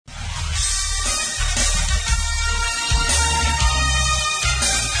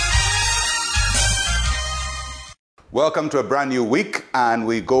Welcome to a brand new week, and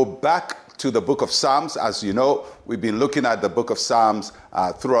we go back to the book of Psalms. As you know, we've been looking at the book of Psalms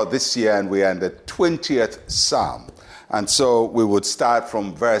throughout this year, and we are in the 20th Psalm. And so we would start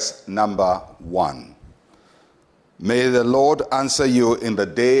from verse number 1. May the Lord answer you in the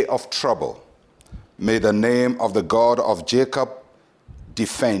day of trouble. May the name of the God of Jacob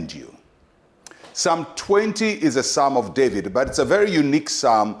defend you. Psalm 20 is a psalm of David, but it's a very unique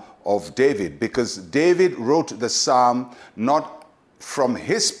psalm of David because David wrote the psalm not from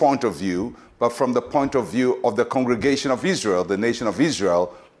his point of view, but from the point of view of the congregation of Israel, the nation of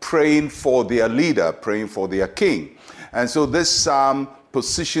Israel, praying for their leader, praying for their king. And so this psalm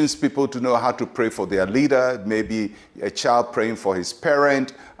positions people to know how to pray for their leader, maybe a child praying for his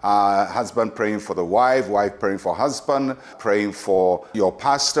parent, husband praying for the wife praying for husband, praying for your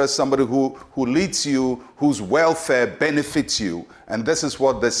pastor, somebody who leads you, whose welfare benefits you. And this is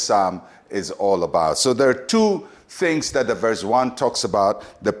what this psalm is all about. So there are two things that the verse 1 talks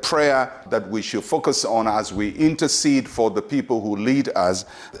about, the prayer that we should focus on as we intercede for the people who lead us.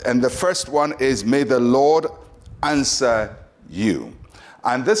 And the first one is, may the Lord answer you.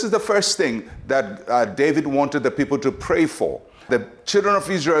 And this is the first thing that David wanted the people to pray for. The children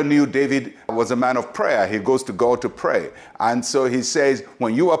of Israel knew David was a man of prayer. He goes to God to pray. And so he says,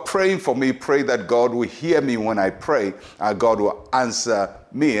 when you are praying for me, pray that God will hear me when I pray. God will answer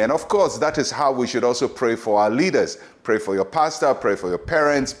me. And of course, that is how we should also pray for our leaders. Pray for your pastor, pray for your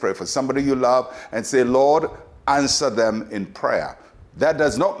parents, pray for somebody you love, and say, Lord, answer them in prayer. That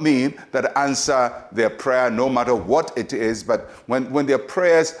does not mean that answer their prayer no matter what it is, but when their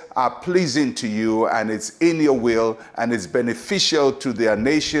prayers are pleasing to you and it's in your will and it's beneficial to their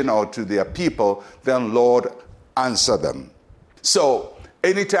nation or to their people, then Lord, answer them. So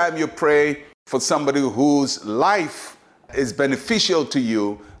anytime you pray for somebody whose life is beneficial to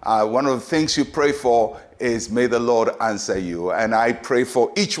you, one of the things you pray for is may the Lord answer you. And I pray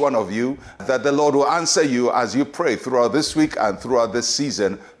for each one of you that the Lord will answer you as you pray throughout this week and throughout this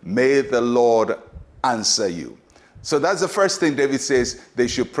season. May the Lord answer you. So that's the first thing David says they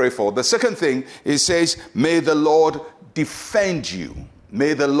should pray for. The second thing, he says, may the Lord defend you.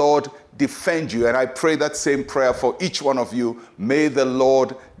 May the Lord defend you. And I pray that same prayer for each one of you. May the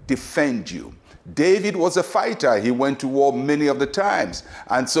Lord defend you. David was a fighter. He went to war many of the times.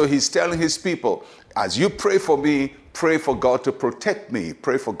 And so he's telling his people, as you pray for me, pray for God to protect me.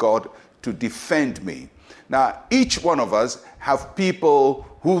 Pray for God to defend me. Now, each one of us have people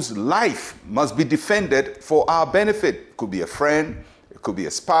whose life must be defended for our benefit. It could be a friend, it could be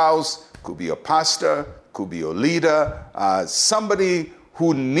a spouse, it could be your pastor, it could be your leader, somebody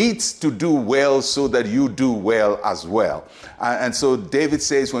who needs to do well so that you do well as well. And so David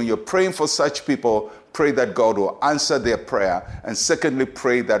says, when you're praying for such people, pray that God will answer their prayer. And secondly,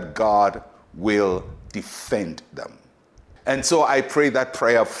 pray that God will defend them. And so I pray that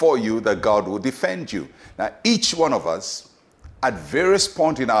prayer for you, that God will defend you. Now, each one of us, at various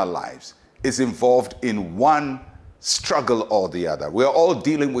points in our lives, is involved in one struggle or the other. We're all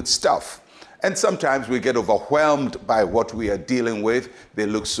dealing with stuff. And sometimes we get overwhelmed by what we are dealing with. They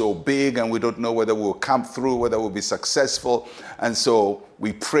look so big and we don't know whether we'll come through, whether we'll be successful. And so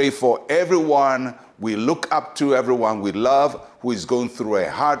we pray for everyone we look up to, everyone we love who is going through a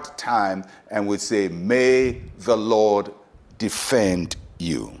hard time, and we say, may the Lord defend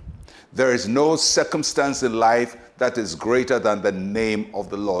you. There is no circumstance in life that is greater than the name of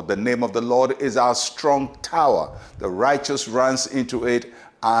the Lord. The name of the Lord is our strong tower. The righteous runs into it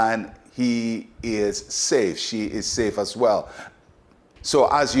and he is safe. She is safe as well. So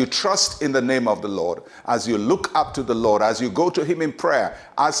as you trust in the name of the Lord, as you look up to the Lord, as you go to him in prayer,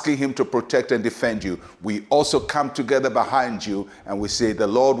 asking him to protect and defend you, we also come together behind you and we say, the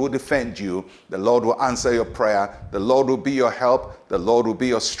Lord will defend you. The Lord will answer your prayer. The Lord will be your help. The Lord will be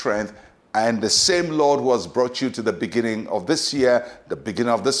your strength. And the same Lord who has brought you to the beginning of this year, the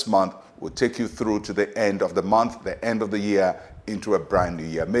beginning of this month, will take you through to the end of the month, the end of the year, into a brand new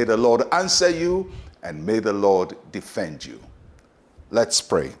year. May the Lord answer you and may the Lord defend you. Let's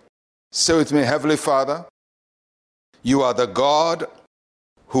pray. Say with me, Heavenly Father, you are the God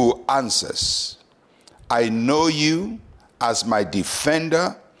who answers. I know you as my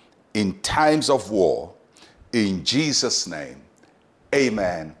defender in times of war. In Jesus' name,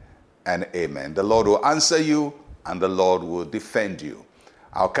 amen and amen. The Lord will answer you and the Lord will defend you.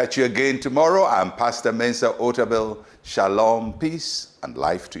 I'll catch you again tomorrow. I'm Pastor Mensa Otabil. Shalom, peace, and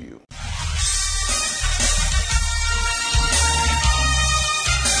life to you.